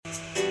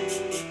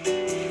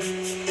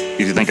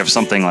you think of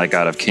something like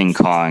out of King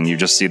Kong, you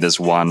just see this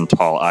one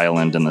tall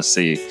island in the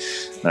sea.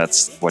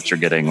 That's what you're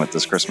getting with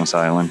this Christmas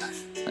Island.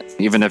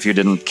 Even if you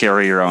didn't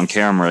carry your own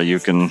camera, you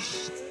can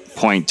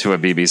point to a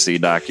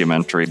BBC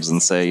documentary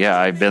and say, yeah,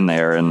 I've been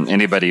there, and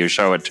anybody you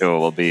show it to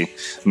will be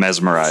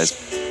mesmerized.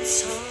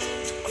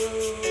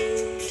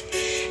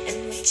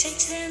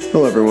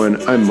 Hello,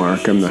 everyone. I'm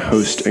Mark. I'm the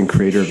host and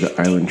creator of the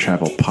Island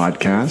Travel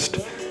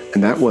Podcast,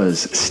 and that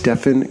was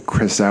Stefan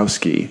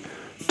Krasowski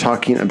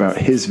talking about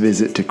his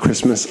visit to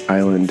Christmas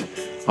Island,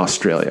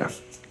 Australia.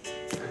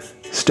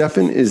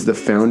 Stefan is the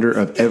founder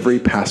of Every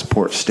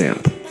Passport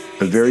Stamp,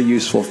 a very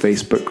useful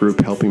Facebook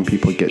group helping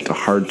people get to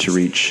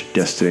hard-to-reach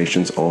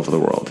destinations all over the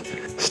world.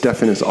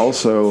 Stefan is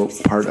also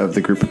part of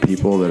the group of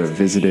people that have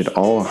visited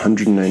all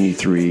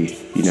 193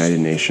 United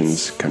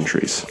Nations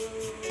countries.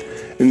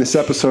 In this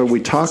episode, we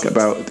talk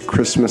about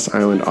Christmas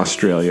Island,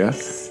 Australia,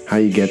 how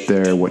you get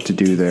there, what to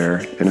do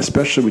there, and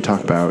especially we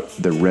talk about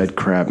the red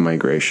crab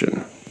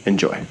migration.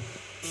 Enjoy.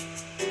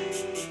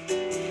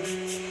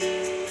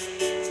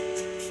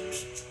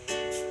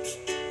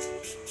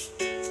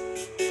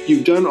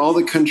 You've done all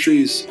the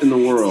countries in the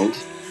world,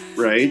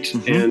 right?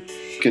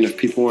 Mm-hmm. And if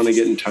people want to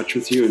get in touch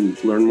with you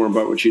and learn more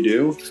about what you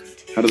do,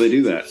 how do they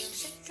do that?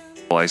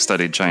 Well, I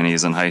studied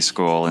Chinese in high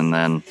school, and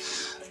then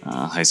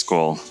high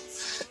school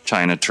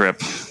China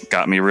trip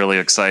got me really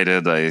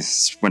excited. I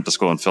went to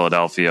school in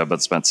Philadelphia,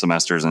 but spent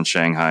semesters in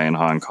Shanghai and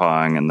Hong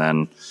Kong, and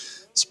then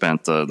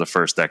spent the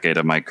first decade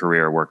of my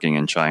career working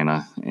in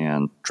China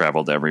and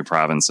traveled to every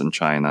province in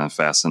China,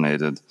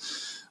 fascinated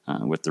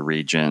with the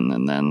region,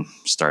 and then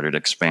started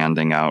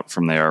expanding out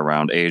from there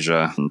around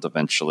Asia, and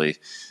eventually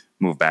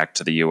moved back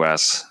to the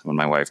U.S. when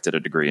my wife did a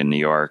degree in New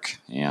York,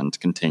 and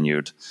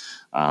continued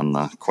on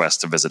the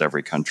quest to visit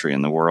every country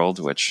in the world,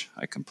 which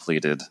I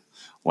completed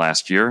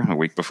last year, a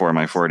week before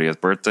my 40th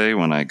birthday,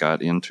 when I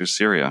got into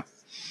Syria.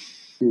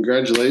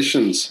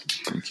 Congratulations.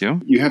 Thank you.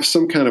 You have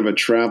some kind of a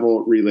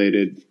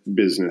travel-related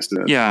business.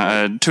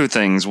 Yeah, two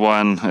things.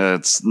 One,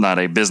 it's not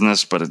a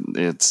business, but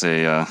it's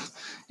an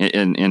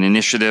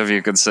initiative,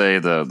 you could say,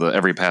 the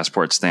Every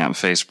Passport Stamp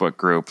Facebook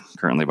group,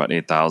 currently about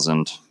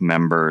 8,000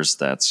 members.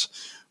 That's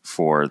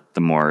for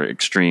the more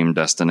extreme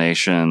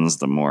destinations,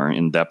 the more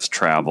in-depth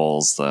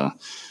travels,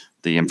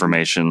 the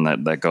information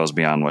that goes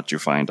beyond what you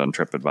find on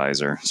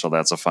TripAdvisor. So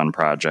that's a fun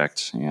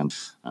project. And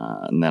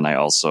then I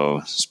also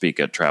speak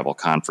at travel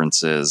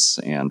conferences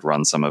and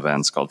run some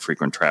events called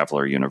Frequent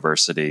Traveler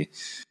University.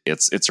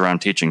 It's around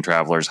teaching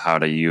travelers how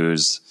to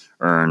use,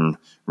 earn,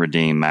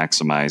 redeem,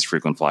 maximize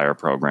frequent flyer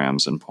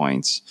programs and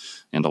points.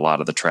 And a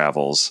lot of the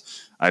travels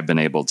I've been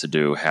able to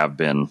do have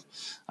been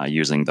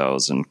using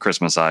those. And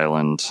Christmas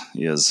Island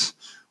is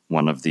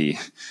one of the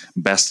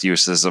best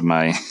uses of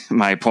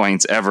my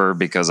points ever,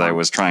 because I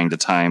was trying to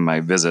time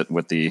my visit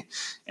with the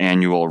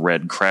annual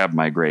red crab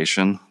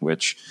migration,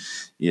 which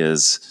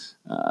is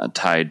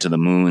tied to the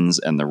moons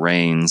and the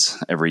rains.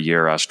 Every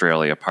year,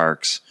 Australia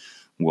Parks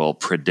will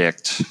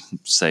predict,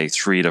 say,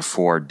 3 to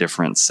 4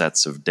 different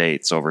sets of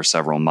dates over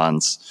several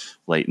months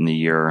late in the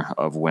year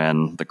of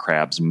when the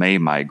crabs may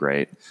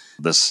migrate.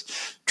 This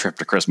trip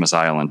to Christmas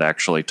Island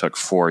actually took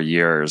 4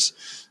 years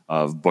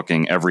of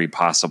booking every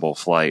possible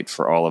flight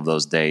for all of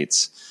those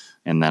dates.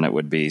 And then it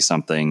would be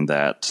something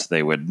that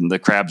the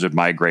crabs would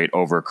migrate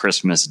over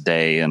Christmas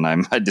Day, and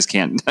I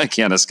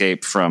can't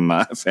escape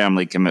from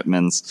family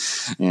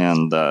commitments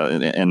and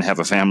have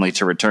a family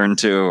to return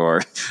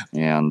to,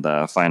 and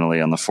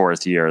finally on the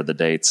 4th year, the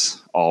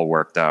dates all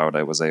worked out.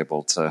 I was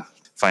able to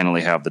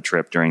finally have the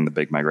trip during the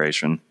big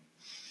migration.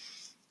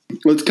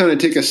 Let's kind of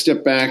take a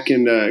step back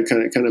and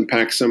kind of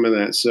unpack some of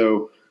that.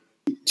 So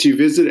to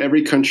visit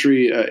every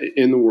country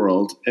in the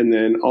world, and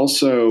then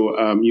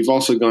also you've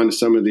also gone to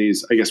some of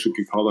these, I guess we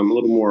could call them a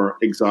little more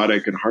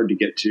exotic and hard to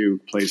get to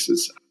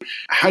places.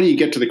 How do you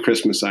get to the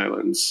Christmas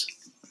Islands?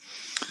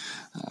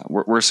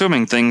 We're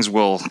assuming things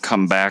will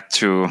come back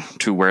to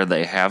where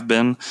they have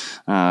been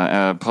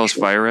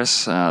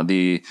post-virus.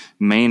 The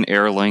main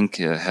air link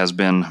has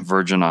been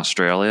Virgin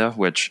Australia,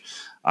 which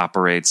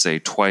operates a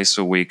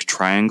twice-a-week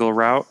triangle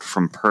route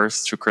from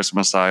Perth to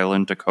Christmas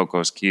Island to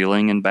Cocos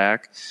Keeling and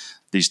back.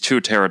 These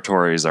two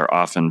territories are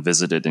often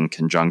visited in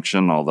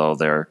conjunction, although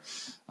they're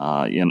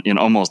in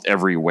almost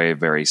every way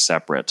very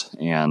separate.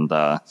 And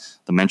the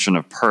mention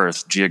of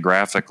Perth,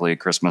 geographically,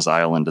 Christmas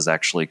Island is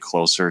actually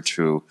closer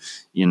to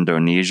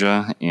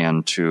Indonesia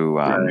and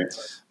to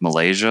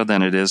Malaysia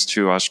than it is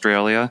to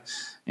Australia.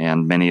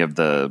 And many of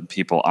the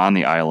people on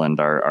the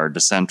island are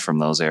descent from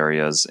those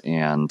areas,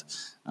 and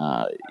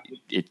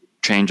it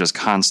changes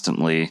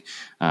constantly,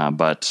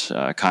 but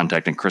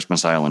contacting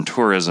Christmas Island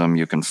Tourism,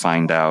 you can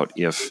find out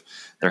if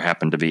there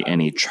happen to be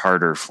any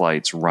charter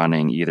flights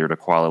running either to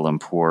Kuala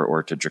Lumpur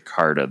or to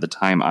Jakarta. The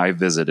time I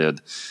visited,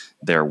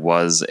 there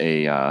was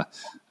I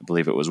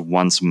believe it was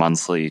once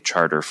monthly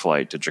charter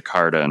flight to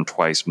Jakarta and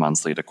twice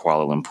monthly to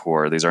Kuala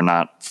Lumpur. These are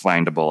not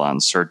findable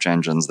on search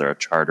engines. They're a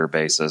charter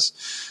basis.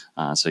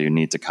 So you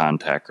need to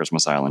contact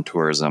Christmas Island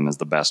Tourism is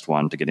the best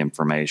one to get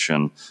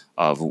information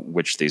of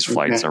which these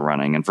flights are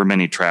running. And for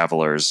many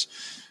travelers,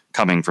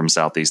 coming from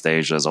Southeast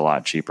Asia is a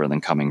lot cheaper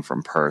than coming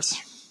from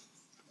Perth.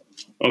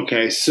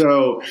 Okay,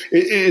 so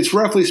it's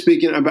roughly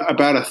speaking about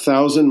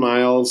 1,000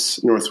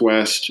 miles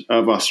northwest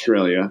of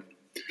Australia,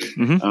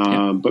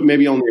 but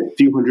maybe only a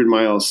few hundred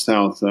miles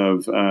south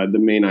of the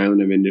main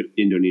island of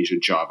Indonesia,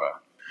 Java.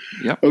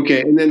 Yep.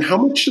 Okay, and then how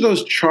much do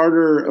those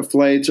charter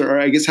flights, or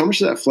I guess how much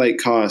does that flight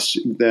cost,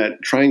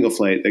 that triangle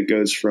flight that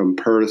goes from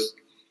Perth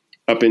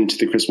up into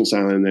the Christmas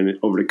Island and then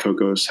over to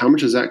Cocos? How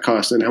much does that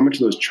cost, and how much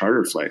are those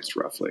charter flights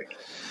roughly?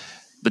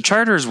 The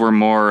charters were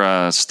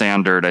more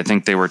standard. I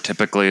think they were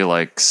typically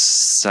like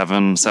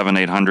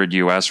 800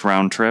 US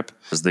round trip.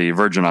 The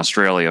Virgin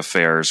Australia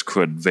fares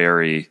could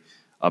vary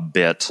a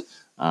bit.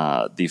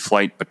 The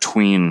flight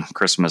between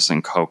Christmas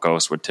and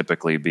Cocos would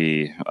typically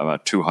be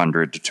about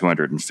 $200 to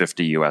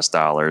 $250 US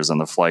dollars, and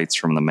the flights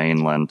from the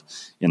mainland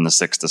in the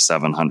 $600 to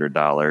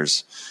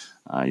 $700.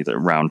 Either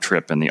round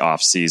trip in the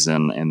off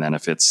season, and then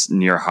if it's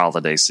near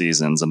holiday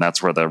seasons, and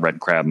that's where the red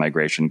crab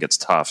migration gets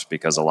tough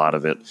because a lot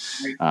of it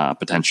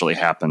potentially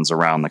happens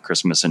around the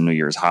Christmas and New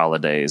Year's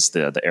holidays.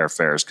 The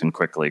airfares can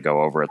quickly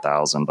go over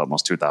 $1,000,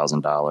 almost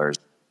 $2,000.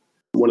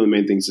 One of the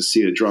main things to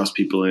see that draws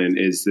people in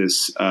is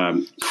this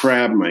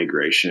crab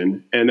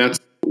migration, and that's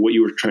what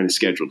you were trying to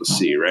schedule to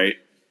see, right?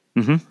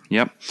 Mm-hmm.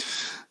 Yep.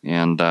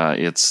 And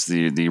it's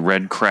the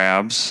red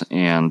crabs,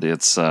 and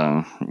it's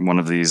one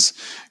of these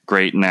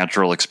great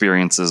natural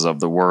experiences of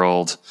the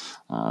world.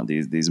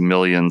 These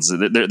millions.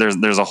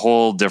 There's a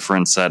whole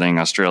different setting.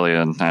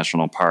 Australia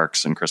National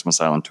Parks and Christmas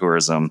Island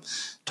tourism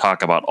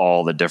talk about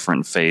all the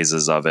different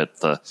phases of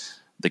it.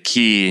 The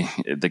key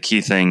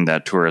thing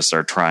that tourists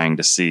are trying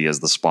to see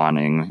is the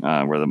spawning,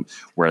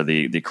 where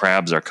the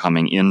crabs are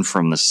coming in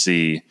from the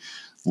sea,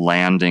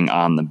 landing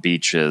on the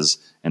beaches,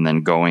 and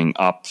then going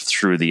up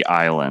through the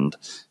island.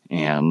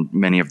 And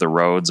many of the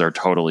roads are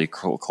totally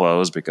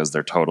closed because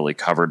they're totally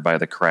covered by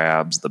the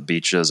crabs. The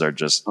beaches are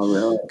just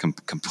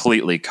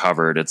completely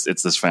covered. It's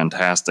this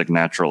fantastic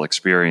natural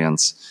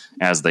experience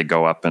as they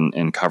go up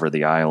and cover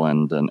the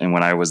island. And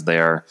when I was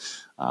there,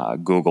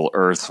 Google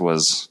Earth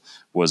was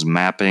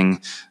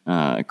mapping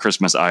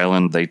Christmas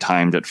Island. They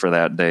timed it for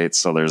that date.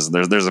 So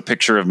there's a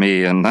picture of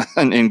me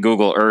in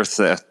Google Earth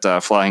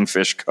at Flying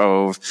Fish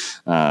Cove.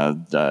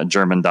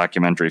 German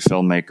documentary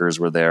filmmakers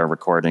were there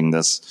recording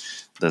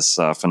this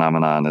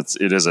phenomenon.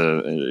 It is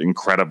an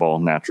incredible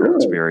natural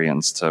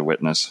experience to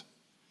witness.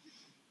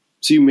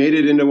 So you made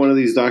it into one of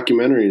these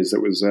documentaries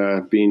that was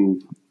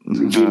being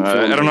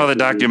I don't know the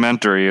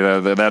documentary.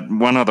 That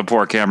one of the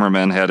poor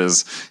cameramen had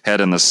his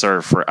head in the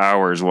surf for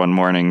hours one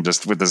morning,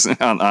 just with this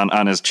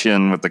on his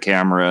chin with the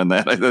camera, and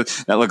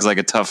that looks like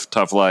a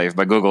tough life.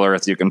 By Google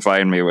Earth, you can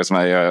find me with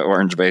my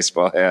orange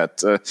baseball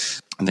hat.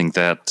 I think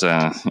that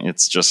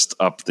it's just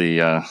up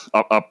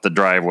the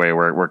driveway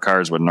where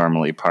cars would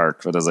normally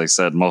park. But as I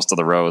said, most of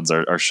the roads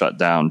are shut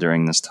down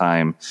during this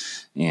time,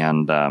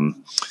 and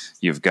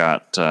you've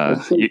got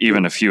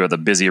even a few of the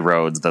busy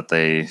roads that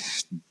they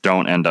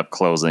don't end up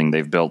closing.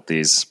 They've built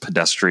these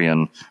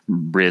pedestrian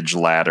bridge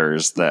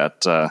ladders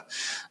that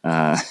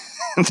that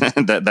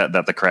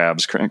the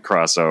crabs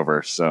cross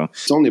over. So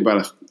it's only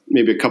about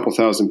maybe a couple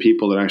thousand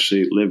people that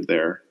actually live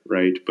there,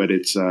 right? But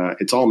it's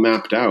all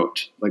mapped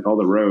out, like all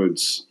the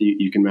roads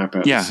you can map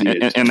out. Yeah,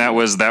 and that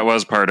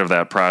was part of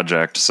that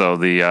project. So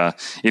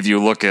if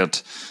you look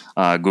at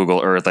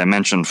Google Earth, I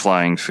mentioned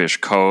Flying Fish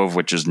Cove,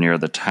 which is near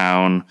the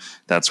town.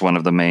 That's one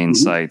of the main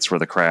sites where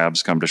the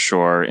crabs come to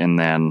shore. And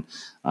then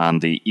on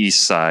the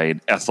east side,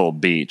 Ethel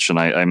Beach. And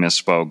I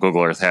misspoke.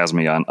 Google Earth has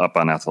me up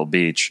on Ethel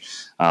Beach.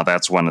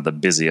 That's one of the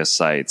busiest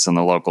sites, and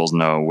the locals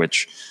know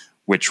which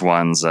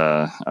ones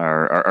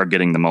are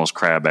getting the most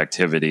crab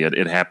activity.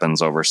 It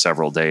happens over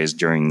several days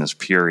during this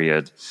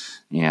period.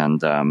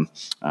 And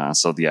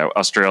so the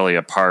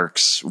Australia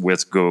Parks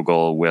with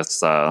Google,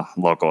 with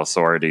local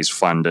authorities,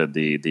 funded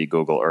the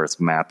Google Earth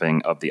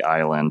mapping of the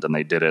island, and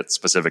they did it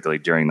specifically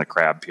during the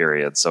crab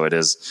period. So it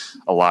is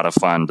a lot of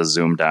fun to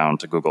zoom down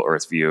to Google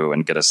Earth view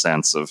and get a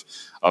sense of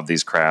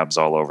these crabs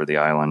all over the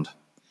island.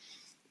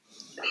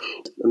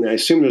 I mean, I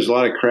assume there's a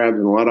lot of crabs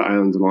in a lot of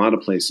islands in a lot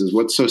of places.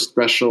 What's so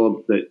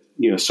special that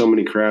so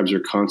many crabs are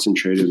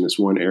concentrated in this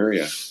one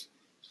area?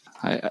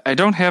 I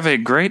don't have a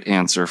great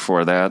answer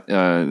for that.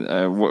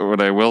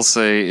 What I will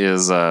say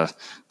is the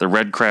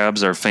red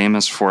crabs are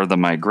famous for the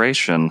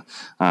migration,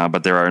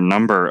 but there are a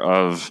number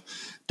of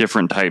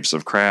different types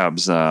of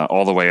crabs,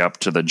 all the way up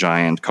to the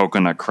giant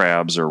coconut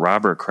crabs or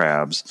robber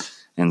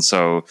crabs. And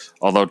so,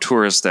 although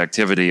tourist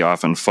activity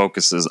often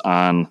focuses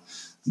on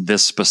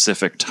this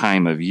specific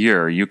time of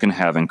year, you can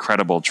have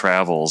incredible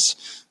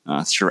travels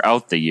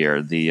throughout the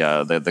year.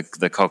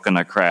 The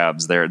coconut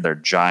crabs, they're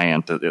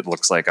giant. It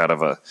looks like out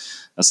of a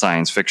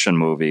science fiction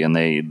movie, and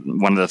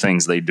one of the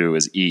things they do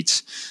is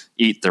eat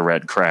the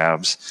red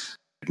crabs.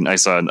 I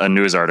saw a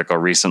news article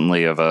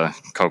recently of a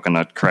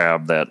coconut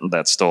crab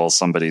that stole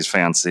somebody's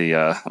fancy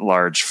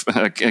large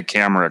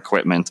camera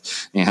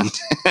equipment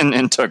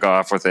and took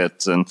off with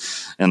it and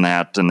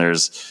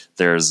there's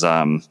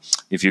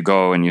if you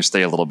go and you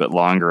stay a little bit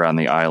longer on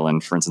the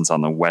island, for instance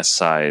on the west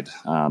side,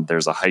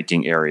 there's a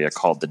hiking area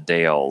called the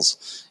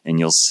Dales, and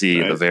you'll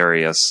see the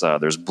various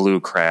there's blue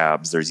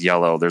crabs, there's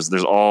yellow, there's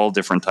all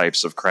different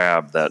types of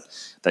crab that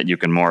you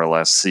can more or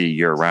less see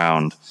year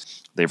round.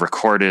 They've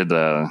recorded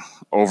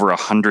over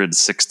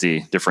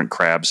 160 different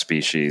crab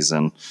species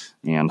and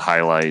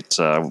highlight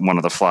one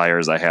of the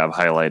flyers I have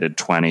highlighted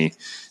 20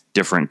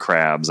 different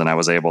crabs, and I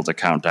was able to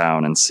count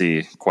down and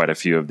see quite a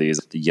few of these.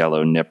 The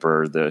yellow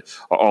nipper,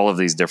 all of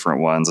these different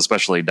ones,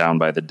 especially down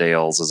by the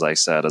Dales, as I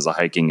said, as a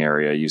hiking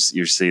area, you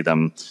see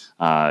them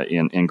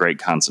in great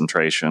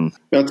concentration.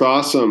 That's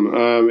awesome.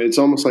 It's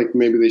almost like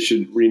maybe they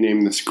should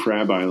rename this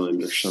Crab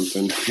Island or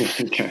something.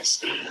 I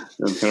guess.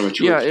 Kind of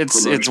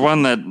it's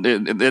one that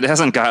it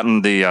hasn't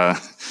gotten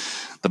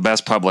the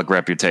best public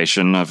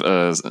reputation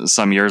of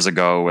some years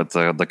ago with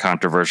the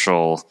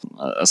controversial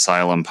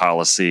asylum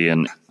policy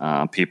and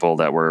people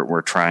that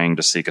were trying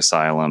to seek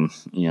asylum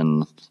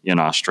in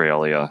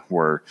Australia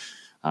were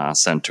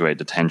sent to a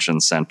detention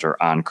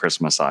center on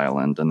Christmas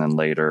Island, and then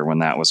later when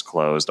that was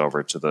closed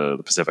over to the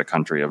Pacific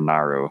country of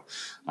Nauru.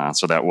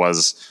 So that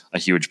was a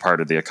huge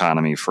part of the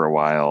economy for a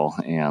while,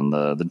 and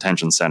the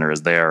detention center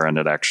is there, and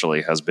it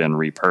actually has been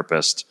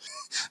repurposed.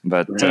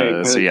 But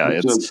it's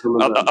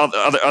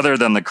other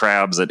than the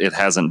crabs, it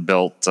hasn't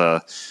built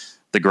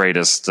the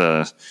greatest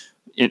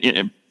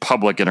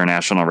public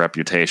international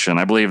reputation.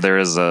 I believe there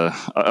is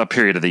a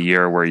period of the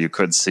year where you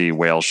could see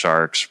whale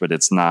sharks, but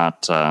it's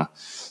not a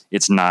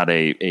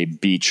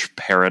beach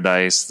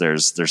paradise.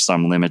 There's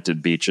some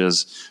limited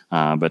beaches,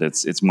 but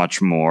it's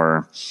much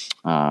more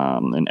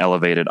an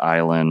elevated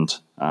island.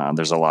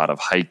 There's a lot of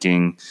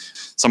hiking.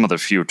 Some of the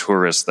few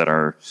tourists that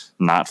are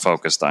not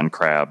focused on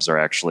crabs are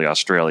actually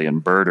Australian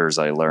birders,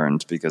 I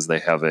learned, because they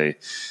have a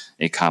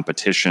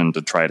competition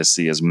to try to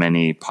see as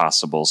many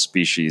possible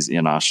species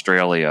in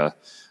Australia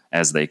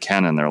as they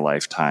can in their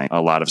lifetime.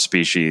 A lot of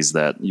species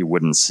that you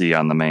wouldn't see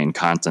on the main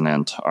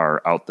continent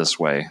are out this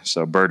way.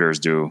 So birders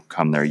do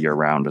come there year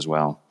round as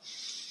well.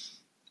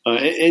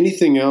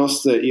 Anything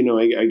else that,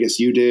 I guess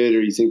you did,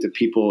 or you think that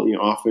people,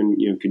 often,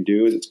 can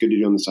do that's good to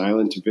do on this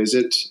island to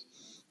visit?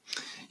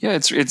 Yeah,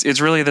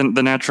 it's really the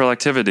natural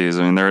activities.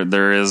 I mean,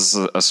 there is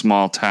a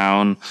small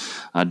town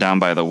down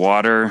by the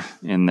water,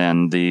 and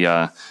then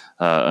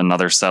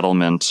another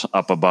settlement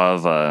up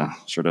above,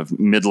 sort of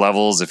mid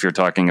levels. If you're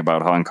talking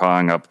about Hong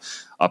Kong,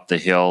 up the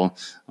hill,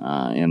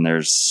 and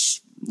there's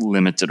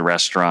limited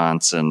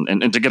restaurants.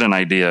 And to get an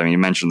idea, I mean, you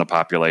mentioned the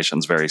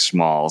population's very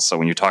small. So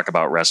when you talk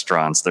about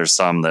restaurants, there's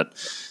some that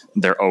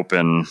they're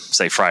open,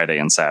 say Friday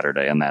and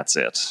Saturday, and that's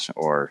it,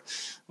 or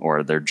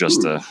they're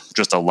just a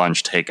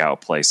lunch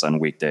takeout place on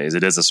weekdays.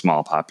 It is a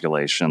small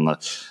population.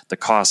 The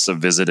costs of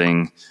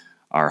visiting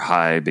are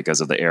high because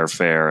of the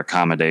airfare.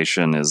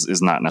 Accommodation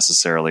is not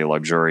necessarily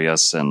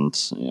luxurious, and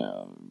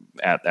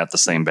at the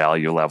same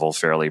value level,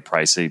 fairly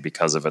pricey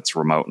because of its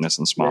remoteness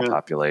and small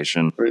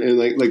population. And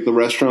like the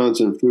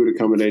restaurants and food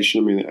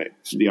accommodation, I mean,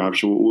 the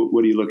option.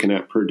 What are you looking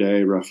at per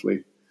day,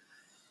 roughly?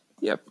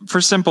 Yeah, for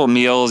simple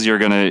meals, you're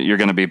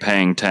gonna be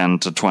paying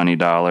 $10 to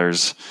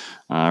 $20.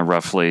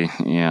 Roughly.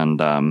 And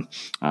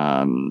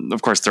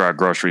of course, there are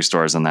grocery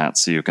stores in that,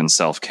 so you can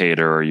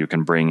self-cater or you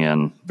can bring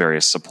in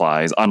various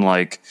supplies.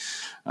 Unlike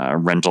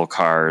rental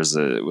cars,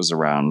 it was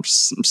around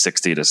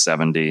 $60 to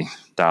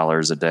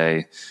 $70 a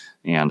day.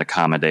 And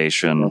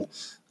accommodation,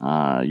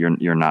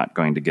 you're not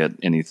going to get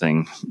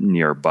anything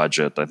near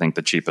budget. I think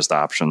the cheapest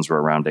options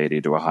were around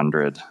 $80 to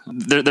 $100.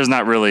 There's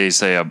not really,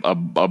 say, a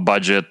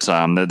budget.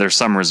 There's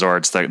some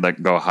resorts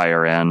that go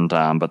higher end,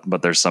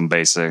 but there's some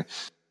basic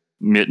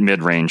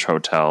mid-range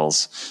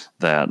hotels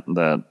that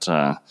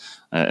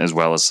as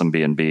well as some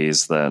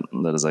B&Bs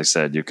that as I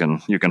said you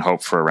can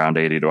hope for around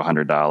 $80 to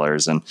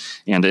 $100.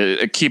 And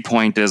a key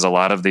point is a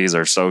lot of these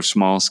are so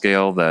small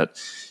scale that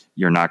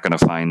you're not going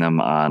to find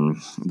them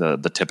on the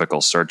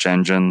typical search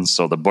engine.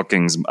 So the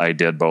bookings I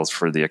did both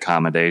for the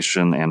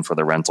accommodation and for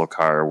the rental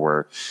car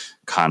were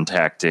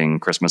contacting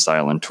Christmas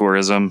Island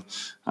Tourism.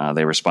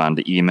 They respond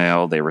to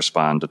email, they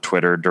respond to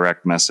Twitter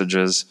direct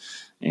messages.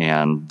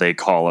 And they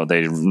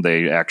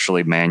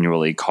actually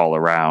manually call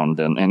around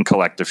and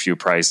collect a few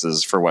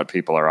prices for what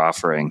people are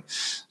offering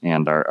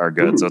and are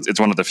good. So it's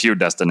one of the few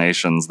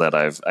destinations that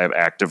I've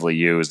actively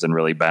used and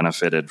really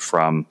benefited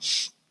from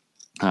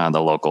the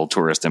local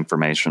tourist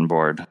information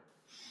board.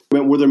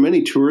 Were there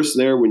many tourists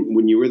there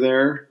when you were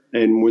there?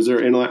 And was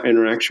there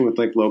interaction with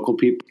like local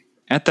people?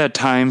 At that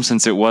time,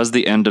 since it was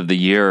the end of the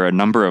year, a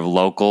number of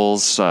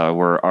locals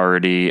were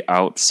already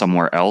out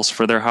somewhere else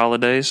for their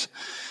holidays.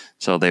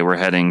 So they were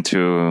heading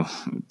to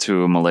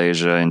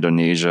Malaysia,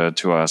 Indonesia,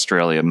 to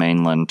Australia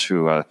mainland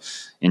to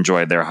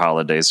enjoy their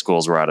holidays.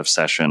 Schools were out of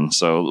session.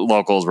 So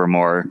locals were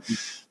more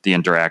the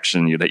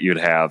interaction that you'd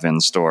have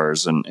in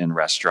stores and in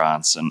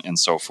restaurants and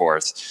so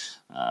forth.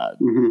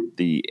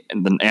 The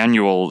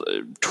annual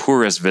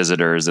tourist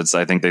visitors,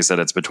 I think they said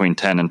it's between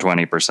 10 and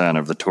 20%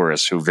 of the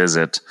tourists who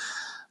visit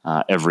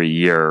every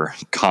year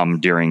come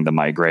during the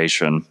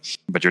migration.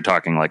 But you're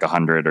talking like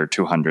 100 or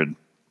 200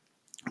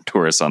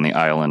 tourists on the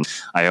island.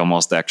 I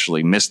almost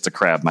actually missed the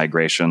crab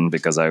migration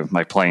because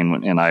my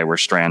plane and I were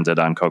stranded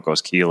on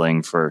Cocos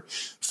Keeling for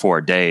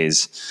 4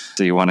 days.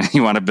 So you want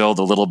to build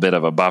a little bit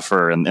of a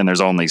buffer, and there's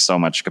only so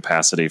much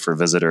capacity for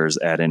visitors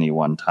at any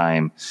one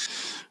time.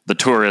 The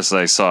tourists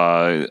I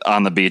saw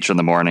on the beach in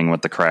the morning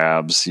with the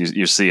crabs,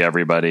 you see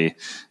everybody,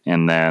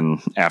 and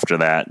then after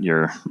that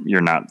you're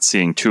not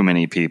seeing too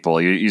many people.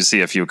 You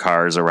see a few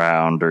cars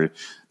around, or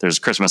there's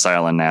Christmas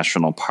Island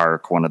National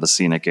Park, one of the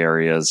scenic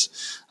areas.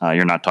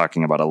 You're not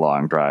talking about a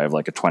long drive,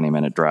 like a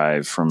 20-minute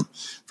drive from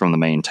the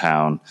main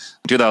town.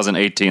 In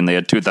 2018, they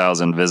had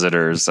 2,000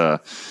 visitors,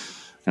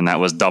 and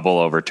that was double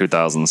over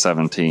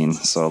 2017.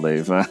 So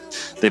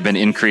they've been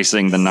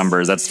increasing the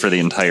numbers. That's for the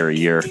entire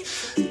year.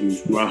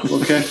 Mm-hmm. Wow.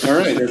 Okay. All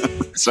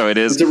right. So it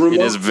is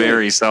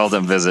very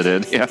seldom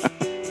visited. Yeah.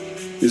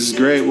 This is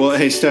great. Well,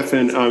 hey,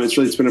 Stefan,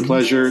 it's been a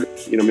pleasure.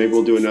 Maybe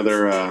we'll do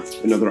another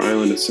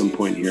island at some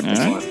point here. All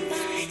right.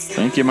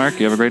 Thank you, Mark.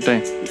 You have a great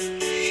day.